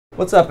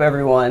What's up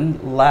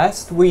everyone?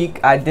 Last week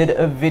I did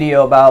a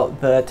video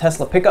about the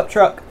Tesla pickup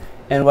truck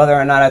and whether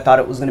or not I thought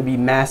it was going to be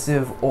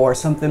massive or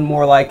something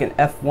more like an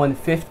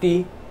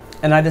F-150,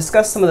 and I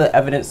discussed some of the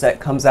evidence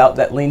that comes out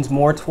that leans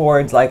more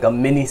towards like a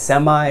mini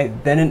semi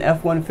than an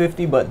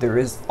F-150, but there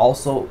is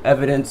also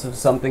evidence of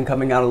something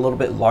coming out a little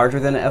bit larger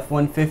than an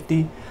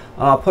F-150.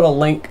 I'll put a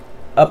link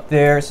up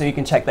there so you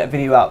can check that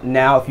video out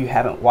now if you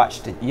haven't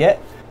watched it yet.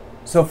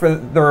 So for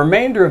the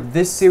remainder of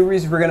this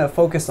series, we're going to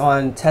focus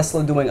on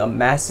Tesla doing a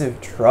massive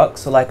truck,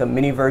 so like a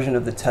mini version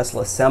of the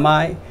Tesla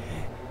Semi.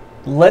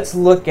 Let's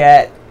look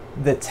at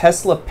the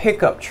Tesla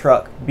pickup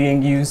truck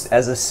being used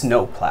as a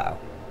snow plow.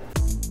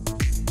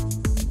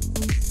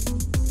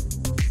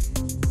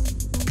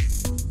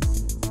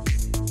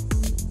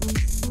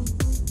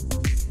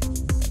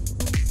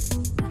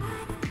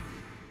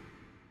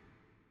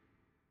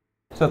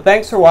 So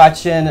thanks for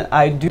watching.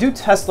 I do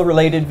Tesla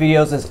related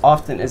videos as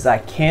often as I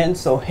can,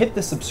 so hit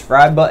the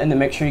subscribe button to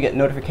make sure you get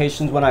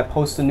notifications when I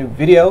post a new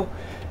video,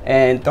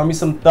 and throw me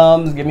some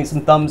thumbs, give me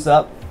some thumbs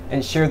up,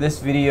 and share this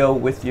video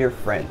with your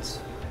friends.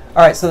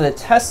 Alright, so the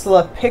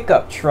Tesla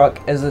pickup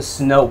truck is a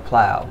snow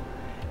plow,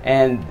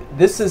 and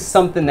this is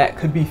something that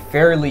could be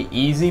fairly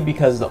easy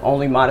because the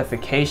only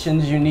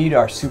modifications you need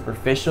are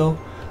superficial.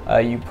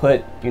 You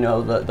put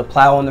the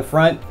plow on the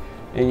front,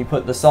 and you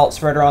put the salt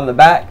spreader on the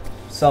back,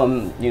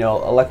 some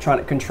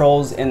electronic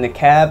controls in the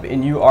cab,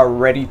 and you are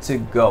ready to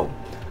go.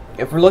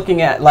 If we're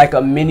looking at like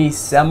a mini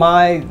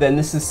semi, then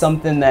this is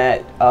something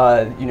that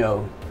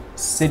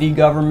city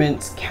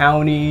governments,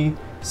 county,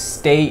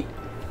 state,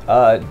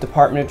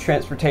 Department of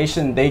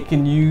Transportation, they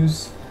can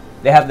use.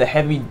 They have the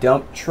heavy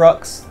dump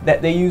trucks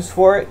that they use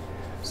for it,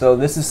 so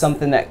this is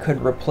something that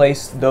could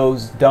replace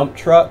those dump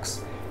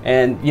trucks.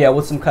 And yeah,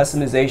 with some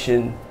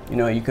customization,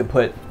 you could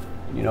put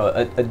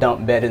a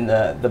dump bed in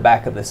the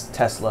back of this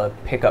Tesla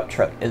pickup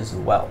truck as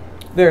well.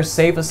 There are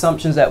safe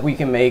assumptions that we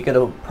can make.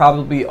 It'll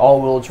probably be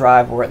all-wheel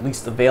drive, or at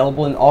least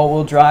available in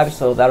all-wheel drive,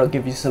 so that'll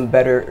give you some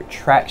better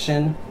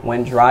traction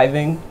when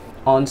driving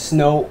on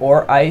snow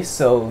or ice,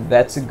 so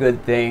that's a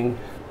good thing.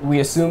 We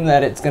assume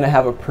that it's going to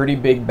have a pretty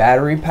big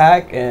battery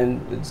pack,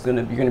 and you're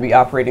going to be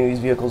operating these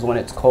vehicles when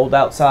it's cold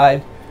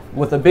outside.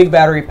 With a big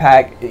battery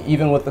pack,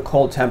 even with the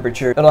cold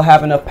temperature, it'll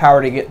have enough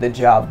power to get the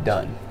job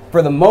done.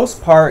 For the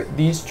most part,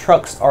 these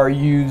trucks are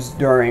used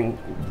during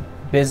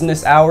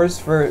business hours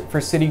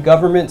for city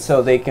government,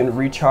 so they can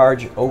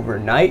recharge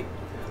overnight.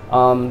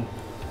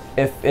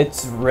 If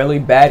it's really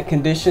bad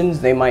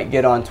conditions, they might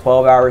get on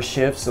 12-hour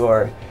shifts,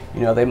 or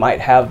they might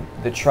have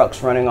the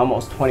trucks running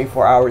almost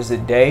 24 hours a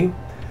day.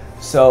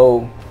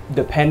 So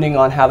depending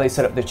on how they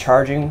set up the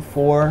charging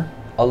for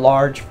a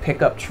large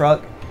pickup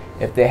truck,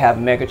 if they have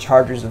mega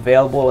chargers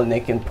available and they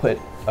can put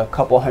a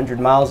couple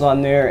hundred miles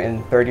on there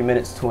in 30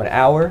 minutes to an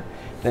hour,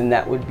 then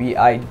that would be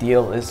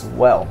ideal as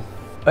well.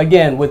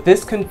 Again, with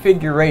this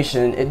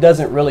configuration, it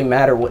doesn't really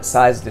matter what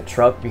size the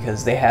truck,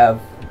 because they have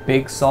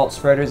big salt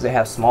spreaders, they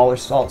have smaller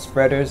salt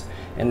spreaders,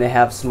 and they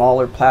have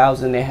smaller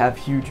plows, and they have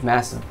huge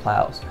massive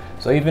plows.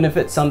 So even if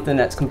it's something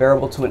that's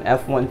comparable to an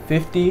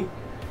F-150,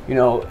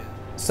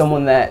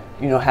 someone that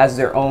has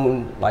their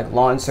own like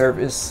lawn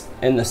service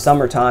in the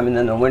summertime, and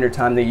then in the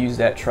wintertime they use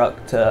that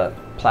truck to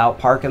plow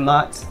parking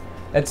lots,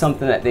 that's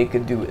something that they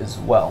could do as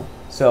well.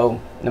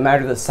 So no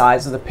matter the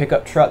size of the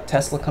pickup truck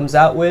Tesla comes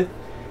out with,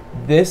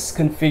 this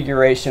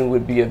configuration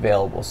would be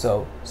available.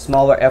 So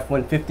smaller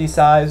F-150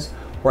 size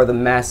or the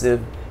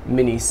massive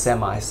mini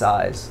semi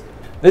size.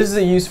 This is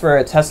a use for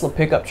a Tesla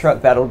pickup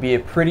truck that'll be a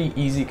pretty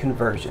easy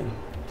conversion.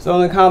 So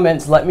in the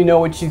comments, let me know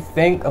what you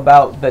think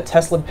about the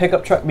Tesla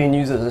pickup truck being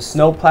used as a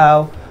snow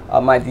plow.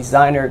 My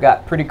designer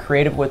got pretty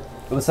creative with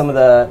some of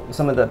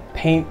the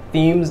paint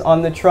themes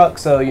on the truck.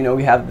 So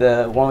we have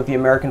the one with the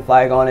American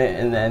flag on it,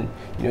 and then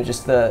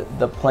just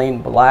the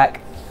plain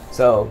black.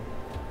 So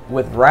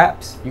with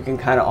wraps, you can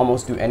kind of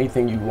almost do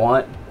anything you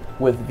want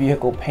with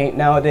vehicle paint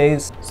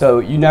nowadays, so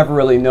you never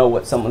really know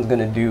what someone's going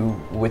to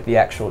do with the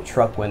actual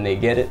truck when they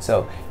get it.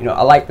 So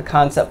I like the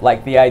concept,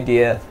 like the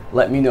idea.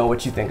 Let me know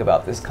what you think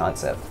about this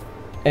concept.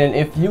 And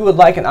if you would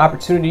like an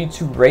opportunity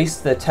to race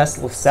the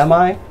Tesla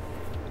Semi,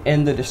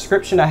 in the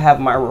description I have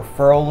my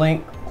referral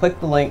link.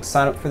 Click the link,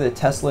 sign up for the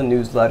Tesla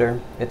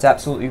newsletter. It's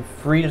absolutely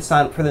free to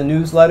sign up for the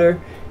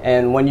newsletter,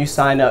 and when you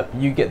sign up,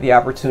 you get the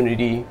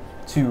opportunity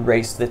to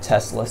race the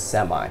Tesla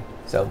Semi.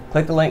 So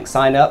click the link,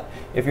 sign up.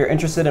 If you're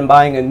interested in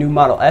buying a new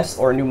Model S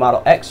or a new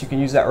Model X, you can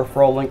use that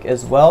referral link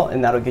as well,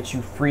 and that'll get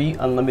you free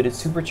unlimited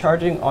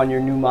supercharging on your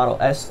new Model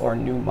S or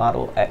new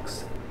Model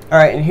X.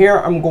 Alright, and here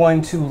I'm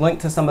going to link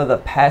to some of the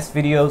past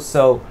videos.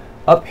 So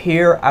up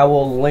here I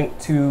will link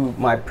to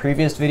my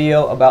previous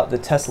video about the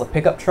Tesla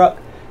pickup truck,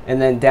 and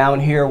then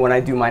down here when I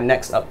do my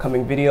next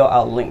upcoming video,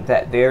 I'll link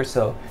that there.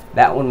 So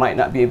that one might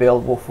not be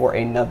available for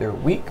another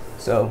week,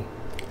 so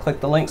click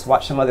the links,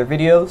 watch some other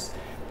videos.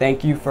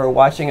 Thank you for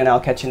watching, and I'll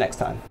catch you next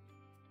time.